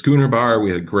in the schooner bar, we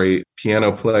had a great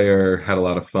piano player, had a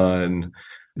lot of fun.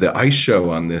 The ice show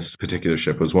on this particular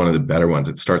ship was one of the better ones.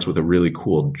 It starts with a really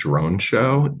cool drone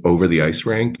show over the ice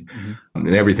rink. And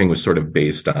everything was sort of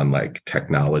based on like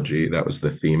technology. That was the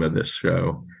theme of this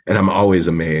show. And I'm always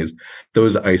amazed.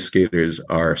 Those ice skaters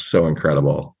are so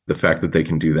incredible. The fact that they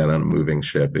can do that on a moving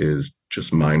ship is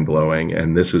just mind blowing.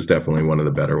 And this was definitely one of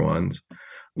the better ones.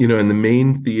 In the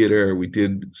main theater, we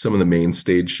did some of the main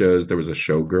stage shows. There was a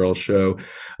showgirl show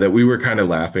that we were kind of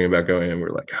laughing about going, and we're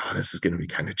like, this is going to be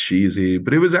kind of cheesy,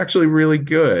 but it was actually really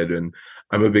good. And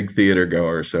I'm a big theater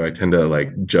goer, so I tend to like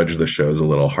judge the shows a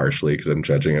little harshly because I'm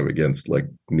judging them against like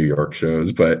New York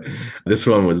shows. But this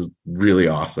one was really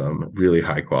awesome, really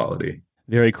high quality.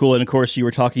 Very cool. And of course, you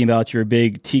were talking about you're a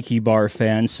big tiki bar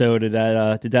fan. So did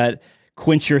that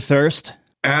quench your thirst?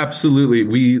 Absolutely.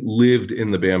 We lived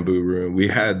in the Bamboo Room. We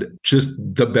had just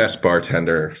the best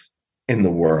bartender in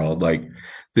the world. Like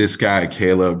this guy,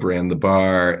 Caleb, ran the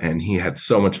bar and he had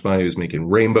so much fun. He was making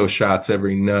rainbow shots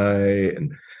every night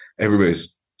and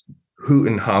everybody's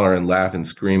hooting, hollering, laughing,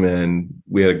 screaming.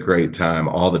 We had a great time.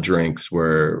 All the drinks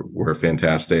were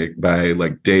fantastic. By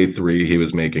like day 3, he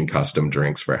was making custom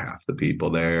drinks for half the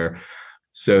people there.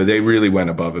 So they really went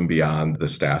above and beyond the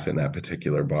staff in that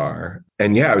particular bar.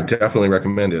 And yeah, I would definitely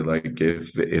recommend it. Like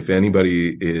if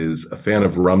anybody is a fan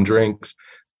of rum drinks,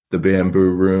 the Bamboo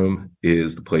Room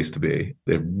is the place to be.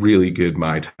 They have really good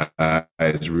Mai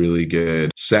Tais, really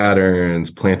good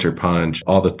Saturns, Planter Punch,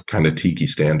 all the kind of tiki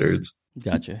standards.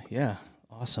 Gotcha. Yeah.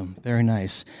 Awesome. Very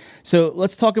nice. So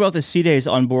let's talk about the sea days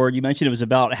on board. You mentioned it was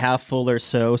about half full or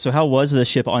so. So how was the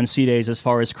ship on sea days as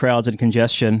far as crowds and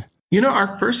congestion? Our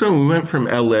first one, we went from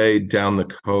LA down the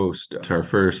coast to our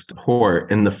first port,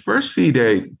 and the first sea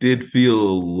day did feel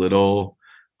a little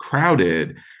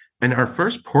crowded. And our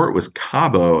first port was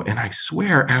Cabo. And I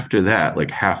swear after that, like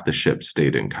half the ship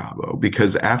stayed in Cabo,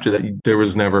 because after that, there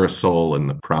was never a soul in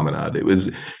the promenade.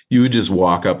 You would just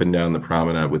walk up and down the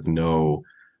promenade with no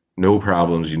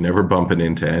problems. You never bumping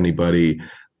into anybody.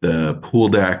 The pool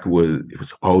deck it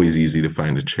was always easy to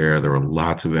find a chair. There were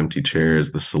lots of empty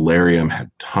chairs. The solarium had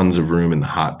tons of room in the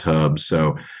hot tub.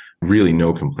 So really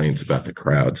no complaints about the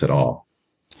crowds at all.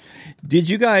 Did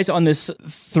you guys on this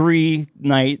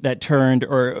 3-night that turned,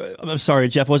 or I'm sorry,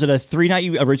 Jeff, was it a 3-night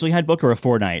you originally had booked or a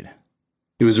 4-night?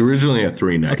 It was originally a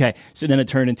 3-night. Okay, so then it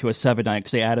turned into a 7-night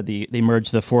because they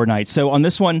merged the 4 nights. So on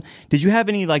this one, did you have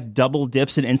any like double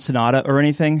dips in Ensenada or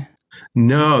anything?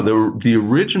 No, the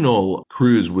original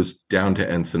cruise was down to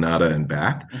Ensenada and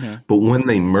back, but when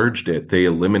they merged it, they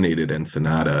eliminated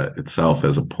Ensenada itself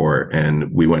as a port, and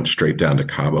we went straight down to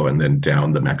Cabo and then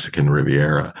down the Mexican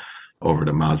Riviera over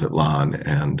to Mazatlan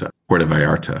and Puerto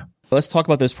Vallarta. Let's talk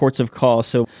about those ports of call.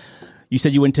 So you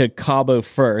said you went to Cabo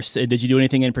first. Did you do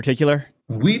anything in particular?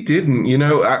 We didn't.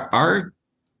 Our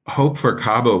hope for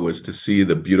Cabo was to see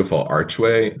the beautiful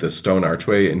archway, the stone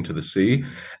archway into the sea.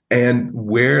 And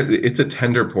where it's a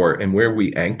tender port, and where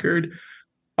we anchored,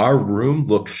 our room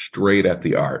looked straight at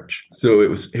the arch. So it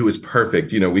was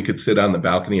perfect. We could sit on the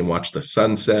balcony and watch the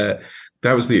sunset.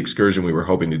 That was the excursion we were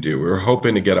hoping to do. We were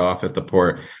hoping to get off at the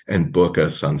port and book a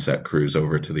sunset cruise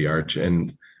over to the arch.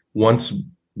 And once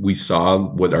we saw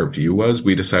what our view was,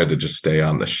 we decided to just stay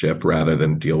on the ship rather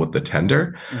than deal with the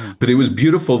tender. But it was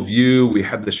beautiful view. We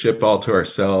had the ship all to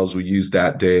ourselves. We used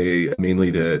that day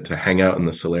mainly to hang out in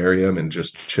the solarium and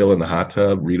just chill in the hot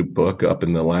tub, read a book up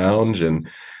in the lounge, and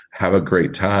have a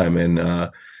great time. And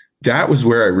that was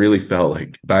where I really felt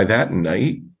like by that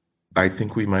night, I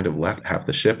think we might have left half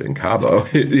the ship in Cabo.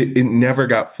 It never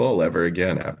got full ever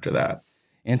again after that.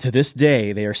 And to this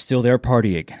day, they are still there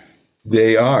partying.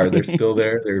 They are. They're still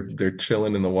there. They're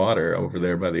chilling in the water over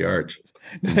there by the arch,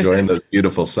 enjoying those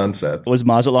beautiful sunsets. Was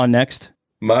Mazatlan next?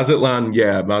 Mazatlan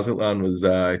was,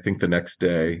 I think, the next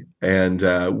day. And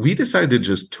we decided to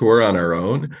just tour on our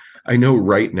own. I know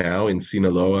right now in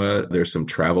Sinaloa, there's some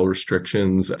travel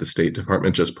restrictions the State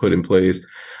Department just put in place.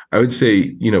 I would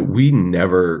say, we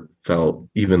never felt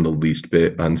even the least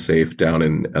bit unsafe down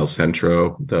in El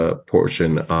Centro, the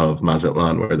portion of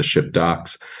Mazatlan where the ship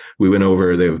docks. We went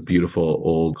over, they have a beautiful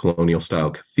old colonial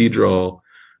style cathedral.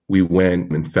 We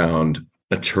went and found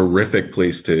a terrific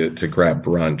place to grab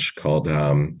brunch called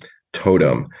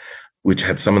Totem, which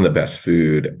had some of the best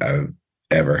food I've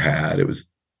ever had. It was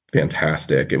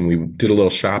fantastic. And we did a little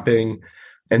shopping.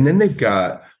 And then they've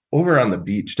got, over on the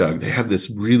beach, Doug, they have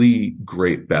this really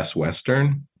great Best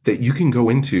Western that you can go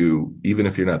into, even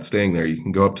if you're not staying there. You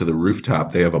can go up to the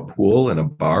rooftop. They have a pool and a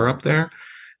bar up there,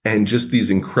 and just these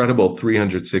incredible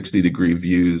 360-degree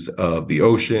views of the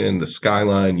ocean, the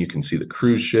skyline. You can see the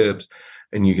cruise ships,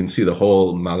 and you can see the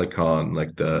whole Malecon,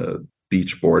 like the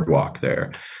beach boardwalk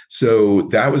there. So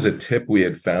that was a tip we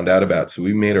had found out about. So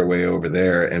we made our way over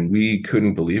there, and we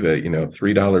couldn't believe it.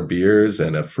 $3 beers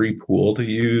and a free pool to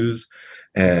use,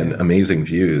 and amazing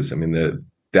views. I mean,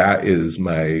 that is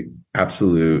my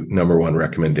absolute number one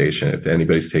recommendation. If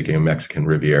anybody's taking a Mexican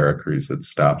Riviera cruise that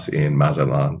stops in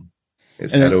Mazatlan,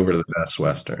 is head over to the Best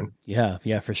Western. Yeah,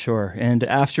 for sure. And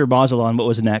after Mazatlan, what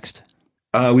was next?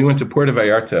 We went to Puerto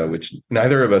Vallarta, which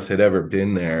neither of us had ever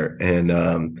been there. And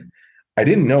I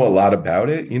didn't know a lot about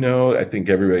it. I think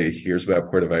everybody hears about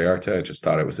Puerto Vallarta. I just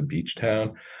thought it was a beach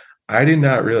town. I did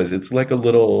not realize it's like a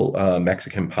little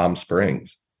Mexican Palm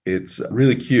Springs. It's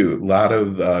really cute. A lot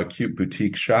of cute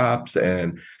boutique shops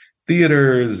and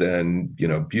theaters and,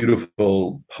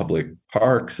 beautiful public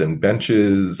parks and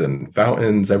benches and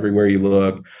fountains everywhere you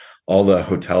look. All the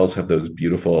hotels have those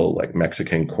beautiful like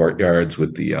Mexican courtyards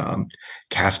with the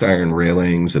cast iron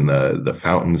railings and the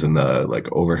fountains and the like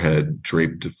overhead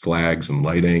draped flags and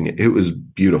lighting. It was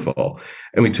beautiful.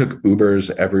 And we took Ubers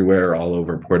everywhere, all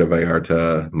over Puerto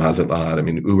Vallarta, Mazatlan. I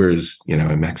mean, Ubers,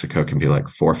 in Mexico can be like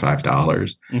 $4 or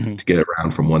 $5 to get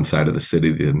around from one side of the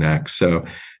city to the next. So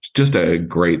it's just a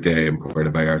great day in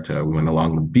Puerto Vallarta. We went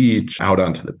along the beach, out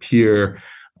onto the pier,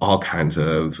 all kinds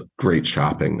of great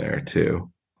shopping there too.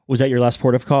 Was that your last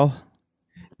port of call?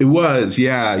 It was,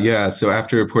 yeah. So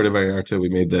after Puerto Vallarta, we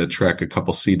made the trek a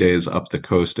couple sea days up the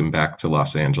coast and back to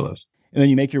Los Angeles. And then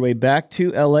you make your way back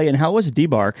to LA. And how was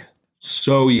debark?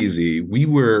 So easy. We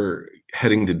were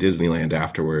heading to Disneyland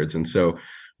afterwards. And so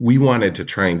we wanted to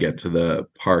try and get to the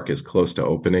park as close to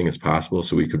opening as possible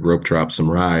so we could rope drop some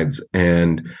rides.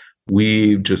 And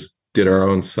we just did our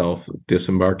own self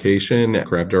disembarkation,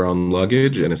 grabbed our own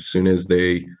luggage. And as soon as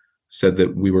they said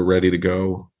that we were ready to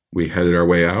go, we headed our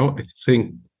way out. I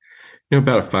think,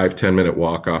 about a 5-10 minute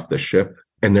walk off the ship.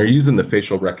 And they're using the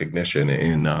facial recognition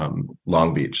in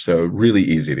Long Beach. So really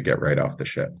easy to get right off the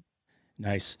ship.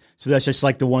 Nice. So that's just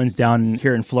like the ones down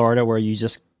here in Florida where you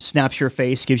just snaps your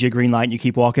face, gives you a green light, and you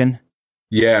keep walking?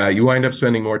 Yeah, you wind up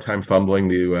spending more time fumbling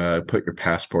to put your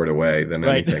passport away than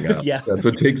anything else. Yeah. That's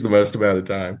what takes the most amount of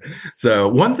time. So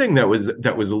one thing that was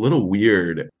a little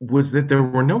weird was that there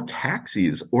were no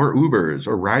taxis or Ubers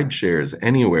or ride shares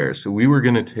anywhere. So we were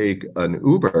going to take an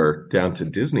Uber down to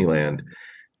Disneyland,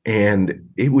 and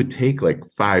it would take like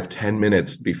 5-10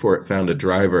 minutes before it found a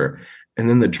driver. And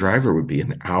then the driver would be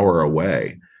an hour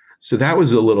away. So that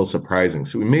was a little surprising.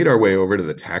 So we made our way over to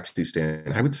the taxi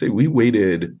stand. I would say we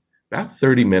waited about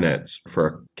 30 minutes for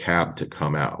a cab to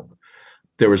come out.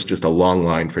 There was just a long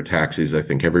line for taxis. I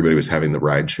think everybody was having the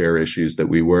rideshare issues that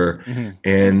we were. Mm-hmm.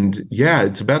 And yeah,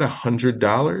 it's about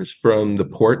 $100 from the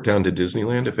port down to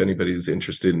Disneyland if anybody's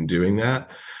interested in doing that.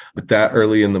 But that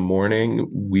early in the morning,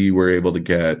 we were able to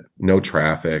get no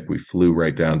traffic. We flew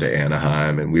right down to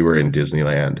Anaheim and we were in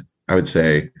Disneyland. I would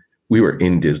say we were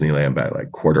in Disneyland by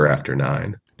like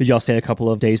 9:15. Did y'all stay a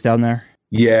couple of days down there?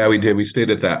 Yeah, we did. We stayed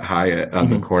at that Hyatt on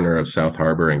the corner of South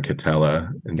Harbor and Catella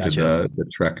and did the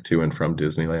trek to and from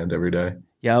Disneyland every day.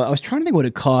 Yeah, I was trying to think what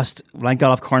it cost when I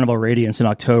got off Carnival Radiance in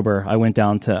October. I went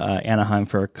down to Anaheim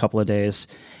for a couple of days,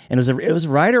 and it was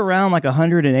right around like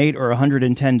 $108 or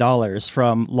 $110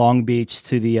 from Long Beach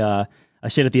to the. I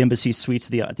stayed at the Embassy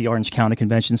Suites at the Orange County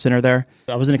Convention Center there.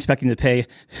 I wasn't expecting to pay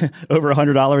over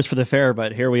 $100 for the fare,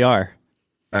 but here we are.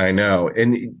 I know,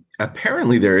 and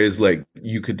apparently there is like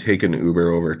you could take an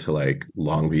Uber over to like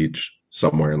Long Beach,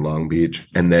 somewhere in Long Beach,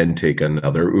 and then take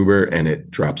another Uber, and it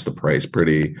drops the price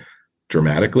pretty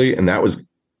dramatically. And that was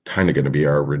kind of going to be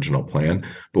our original plan.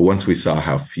 But once we saw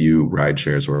how few ride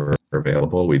shares were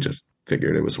available, we just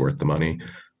figured it was worth the money.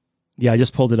 Yeah, I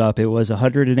just pulled it up. It was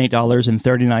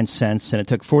 $108.39, and it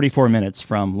took 44 minutes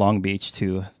from Long Beach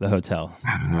to the hotel.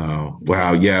 Oh,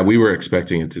 wow. Yeah, we were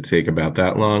expecting it to take about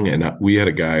that long, and we had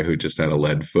a guy who just had a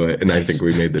lead foot, and I think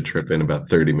we made the trip in about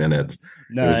 30 minutes.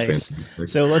 Nice.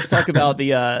 So let's talk about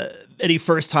the any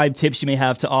first-time tips you may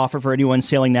have to offer for anyone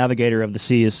sailing Navigator of the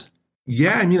Seas.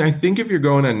 Yeah, I mean, I think if you're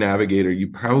going on Navigator, you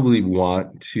probably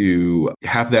want to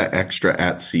have that extra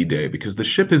at-sea day because the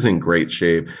ship is in great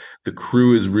shape. The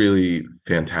crew is really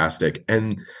fantastic.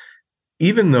 And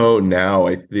even though now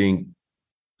I think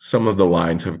some of the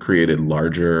lines have created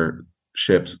larger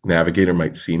ships, Navigator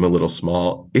might seem a little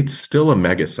small, it's still a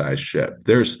mega-sized ship.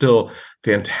 There's still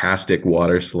fantastic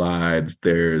water slides.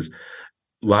 There's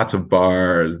lots of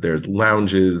bars, there's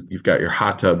lounges, you've got your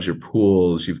hot tubs, your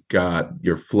pools, you've got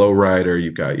your flow rider,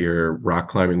 you've got your rock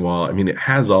climbing wall. I mean, it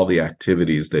has all the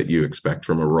activities that you expect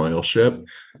from a royal ship.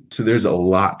 So there's a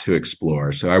lot to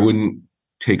explore. So I wouldn't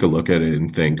take a look at it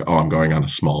and think, oh, I'm going on a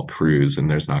small cruise and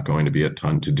there's not going to be a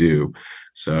ton to do.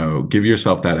 So give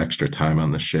yourself that extra time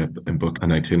on the ship and book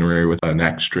an itinerary with an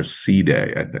extra sea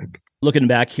day, I think. Looking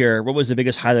back here, what was the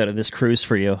biggest highlight of this cruise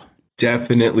for you?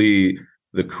 Definitely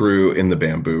the crew in the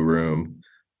bamboo room.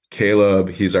 Caleb,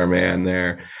 he's our man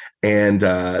there. And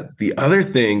the other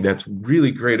thing that's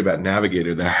really great about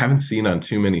Navigator that I haven't seen on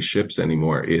too many ships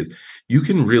anymore is you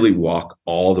can really walk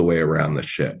all the way around the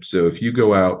ship. So if you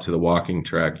go out to the walking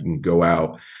track, you can go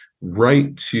out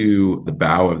right to the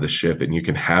bow of the ship and you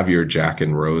can have your Jack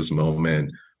and Rose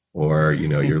moment or,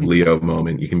 your Leo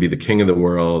moment. You can be the king of the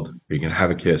world, or you can have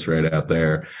a kiss right out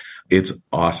there. It's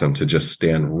awesome to just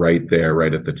stand right there,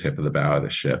 right at the tip of the bow of the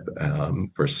ship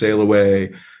for sail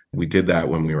away. We did that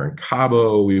when we were in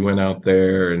Cabo. We went out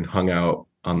there and hung out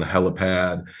on the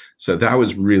helipad. So that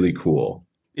was really cool.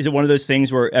 Is it one of those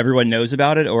things where everyone knows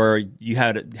about it, or you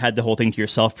had the whole thing to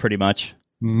yourself pretty much?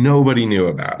 Nobody knew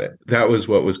about it. That was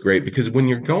what was great, because when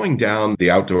you're going down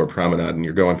the outdoor promenade and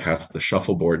you're going past the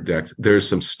shuffleboard decks, there's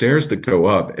some stairs that go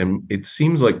up, and it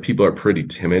seems like people are pretty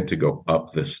timid to go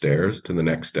up the stairs to the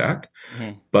next deck.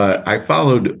 Mm-hmm. But I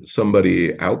followed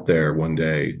somebody out there one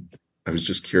day. I was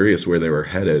just curious where they were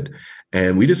headed.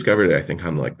 And we discovered it, I think,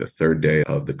 on like the third day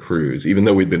of the cruise, even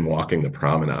though we'd been walking the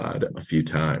promenade a few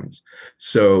times.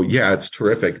 So yeah, it's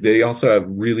terrific. They also have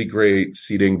really great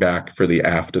seating back for the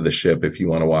aft of the ship. If you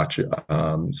want to watch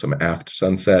some aft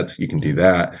sunsets, you can do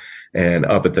that. And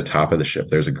up at the top of the ship,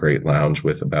 there's a great lounge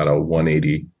with about a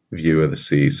 180 view of the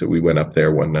sea. So we went up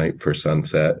there one night for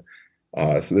sunset.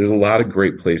 So there's a lot of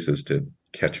great places to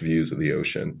catch views of the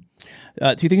ocean.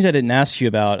 Two things I didn't ask you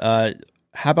about.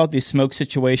 how about the smoke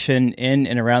situation in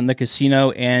and around the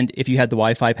casino, and if you had the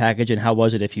Wi-Fi package, and how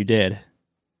was it if you did?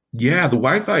 Yeah, the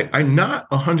Wi-Fi, I'm not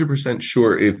 100%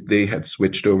 sure if they had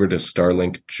switched over to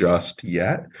Starlink just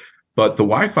yet, but the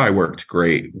Wi-Fi worked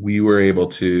great. We were able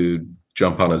to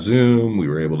jump on a Zoom. We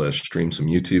were able to stream some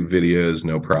YouTube videos,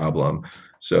 no problem.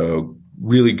 So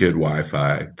really good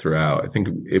Wi-Fi throughout. I think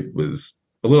it was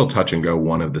a little touch and go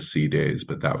one of the sea days,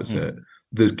 but that was it.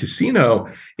 The casino,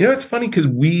 it's funny because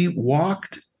we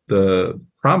walked the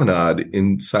promenade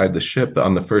inside the ship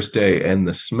on the first day, and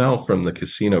the smell from the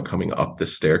casino coming up the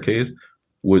staircase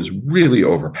was really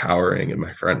overpowering. And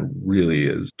my friend really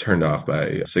is turned off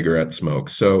by cigarette smoke.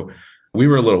 So we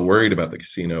were a little worried about the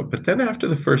casino. But then after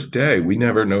the first day, we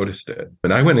never noticed it.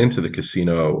 And I went into the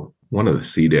casino one of the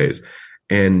sea days,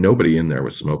 and nobody in there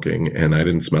was smoking, and I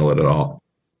didn't smell it at all.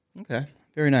 Okay,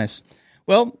 very nice.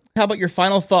 Well, how about your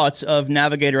final thoughts of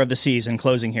Navigator of the Seas in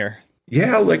closing here?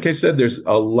 Yeah, like I said, there's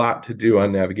a lot to do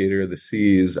on Navigator of the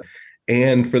Seas.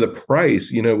 And for the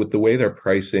price, with the way they're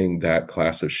pricing that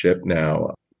class of ship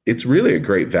now, it's really a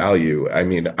great value. I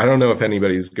mean, I don't know if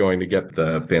anybody's going to get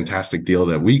the fantastic deal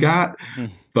that we got,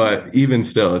 but even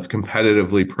still, it's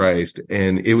competitively priced.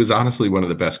 And it was honestly one of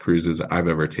the best cruises I've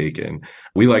ever taken.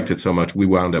 We liked it so much, we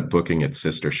wound up booking its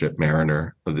sister ship,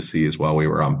 Mariner of the Seas, while we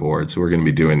were on board. So we're going to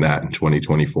be doing that in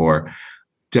 2024.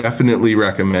 Definitely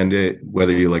recommend it,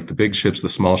 whether you like the big ships, the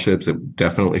small ships. It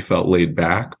definitely felt laid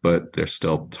back, but there's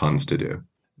still tons to do.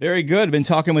 Very good. I've been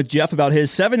talking with Jeff about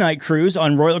his 7-night cruise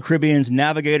on Royal Caribbean's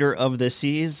Navigator of the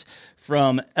Seas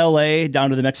from L.A.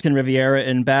 down to the Mexican Riviera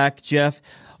and back. Jeff,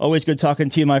 always good talking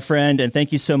to you, my friend, and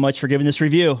thank you so much for giving this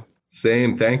review.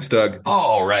 Same. Thanks, Doug.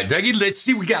 All right, Dougie, let's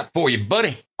see what we got for you,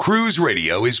 buddy. Cruise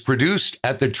Radio is produced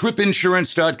at the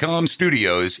tripinsurance.com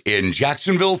studios in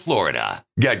Jacksonville, Florida.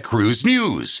 Get cruise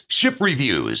news, ship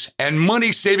reviews, and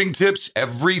money-saving tips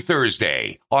every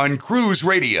Thursday on Cruise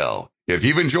Radio. If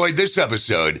you've enjoyed this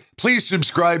episode, please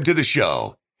subscribe to the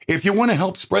show. If you want to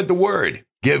help spread the word,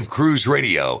 give Cruise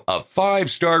Radio a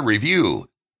 5-star review.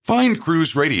 Find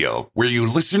Cruise Radio where you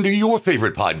listen to your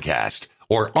favorite podcast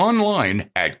or online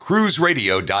at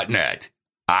cruiseradio.net.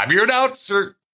 I'm your announcer,